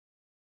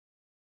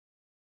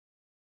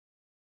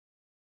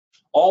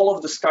All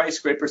of the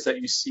skyscrapers that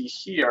you see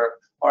here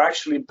are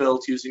actually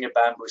built using a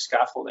bamboo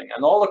scaffolding.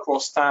 And all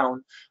across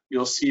town,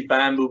 you'll see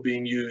bamboo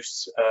being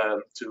used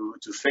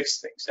to fix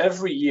things.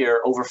 Every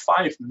year, over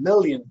 5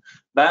 million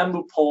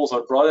bamboo poles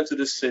are brought into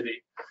the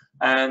city.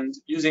 And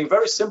using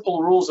very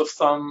simple rules of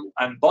thumb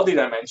and body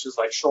dimensions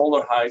like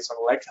shoulder heights and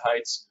leg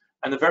heights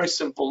and a very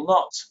simple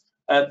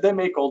knot, they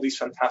make all these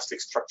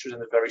fantastic structures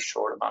in a very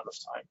short amount of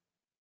time.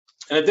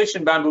 In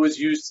addition, bamboo is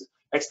used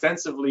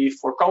extensively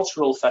for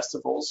cultural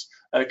festivals,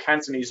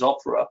 Cantonese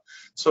opera.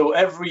 So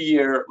every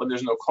year when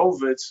there's no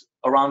COVID,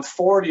 around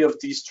 40 of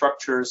these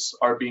structures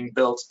are being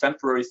built,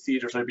 temporary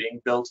theaters are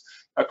being built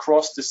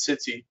across the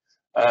city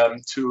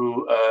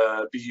to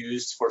be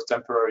used for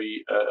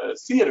temporary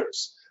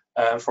theaters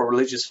for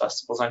religious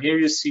festivals. And here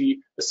you see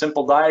a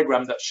simple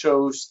diagram that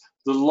shows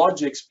the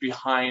logics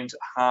behind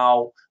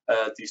how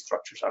these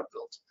structures are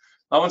built.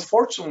 Now,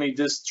 unfortunately,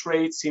 this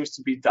trade seems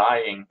to be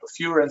dying.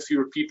 Fewer and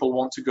fewer people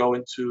want to go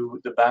into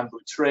the bamboo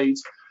trade.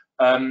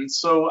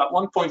 So at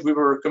one point, we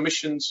were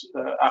commissioned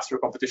after a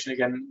competition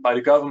again by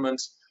the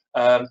government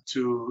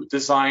to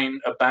design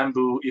a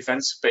bamboo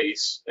event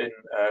space in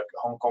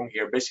Hong Kong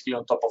here, basically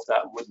on top of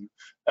that wooden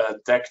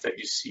deck that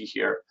you see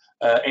here,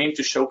 aimed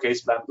to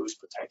showcase bamboo's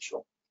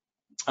potential.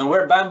 And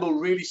where bamboo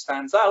really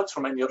stands out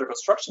from any other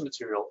construction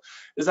material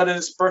is that it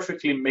is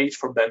perfectly made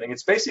for bending.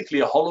 It's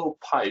basically a hollow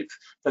pipe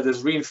that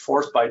is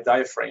reinforced by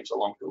diaphragms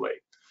along the way.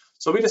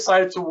 So we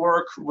decided to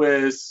work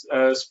with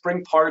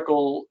spring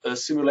particle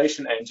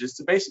simulation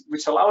engines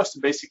which allow us to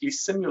basically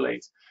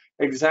simulate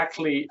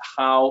exactly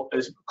how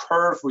a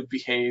curve would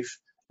behave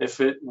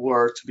if it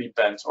were to be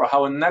bent, or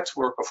how a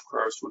network of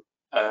curves would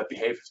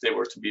behave if they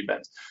were to be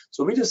bent.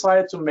 So we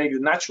decided to make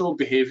the natural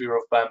behavior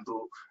of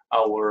bamboo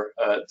our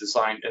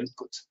design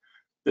input.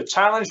 The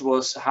challenge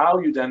was how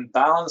you then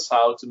balance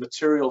out the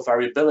material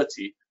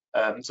variability.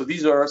 So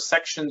these are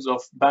sections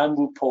of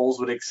bamboo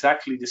poles with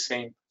exactly the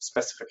same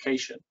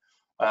specification.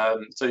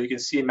 So you can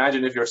see,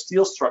 imagine if your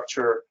steel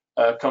structure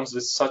comes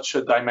with such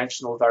a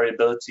dimensional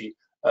variability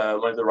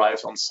when it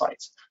arrives on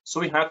site.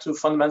 So we had to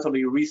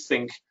fundamentally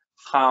rethink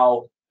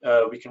how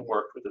we can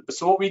work with it. But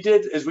so what we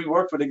did is we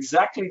worked with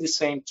exactly the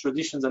same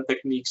traditions and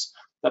techniques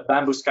that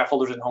bamboo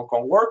scaffolders in Hong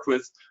Kong work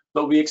with,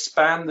 but we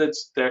expanded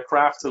their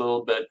craft a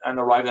little bit and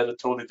arrived at a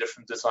totally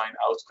different design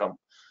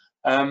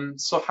outcome.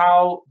 So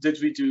how did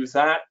we do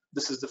that?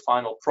 This is the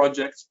final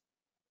project.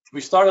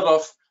 We started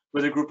off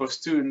with a group of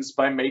students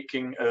by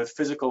making a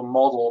physical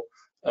model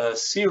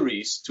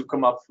series to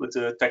come up with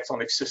a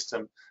tectonic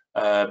system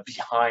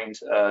behind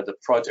the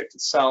project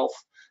itself.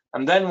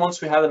 And then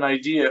once we had an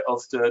idea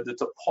of the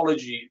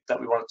topology that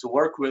we wanted to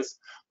work with,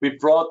 we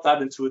brought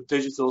that into a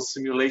digital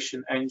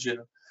simulation engine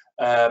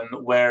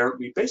where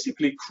we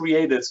basically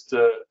created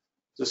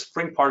the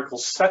spring particle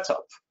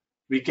setup.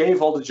 We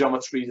gave all the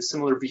geometry, the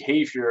similar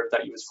behavior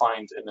that you would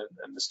find in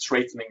a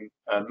straightening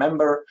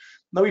member.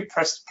 Then we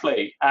pressed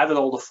play, added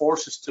all the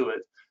forces to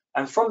it.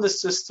 And from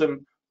this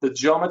system, the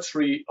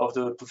geometry of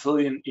the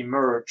pavilion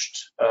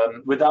emerged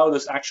without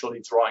us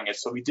actually drawing it.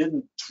 So we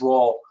didn't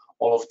draw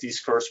all of these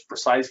curves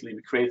precisely.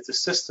 We created the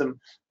system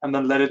and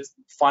then let it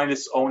find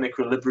its own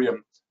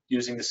equilibrium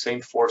using the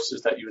same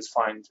forces that you would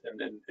find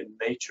in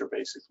nature,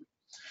 basically.